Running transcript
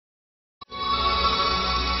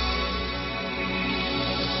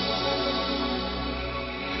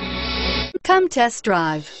Come test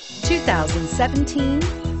drive 2017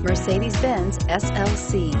 Mercedes-Benz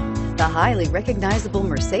SLC. The highly recognizable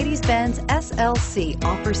Mercedes-Benz SLC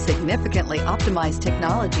offers significantly optimized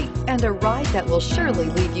technology and a ride that will surely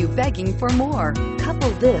leave you begging for more. Couple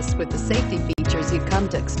this with the safety features you've come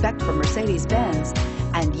to expect from Mercedes-Benz,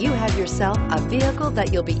 and you have yourself a vehicle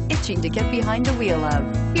that you'll be itching to get behind the wheel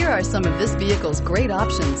of. Here are some of this vehicle's great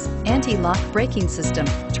options: anti-lock braking system,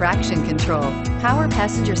 traction control, power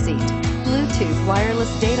passenger seat, Bluetooth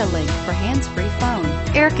wireless data link for hands-free phone,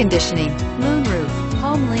 air conditioning, moonroof,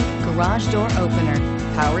 home link garage door opener,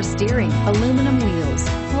 power steering, aluminum wheels,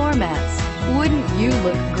 floor mats. Wouldn't you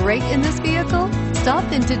look great in this vehicle? Stop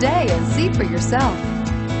in today and see for yourself.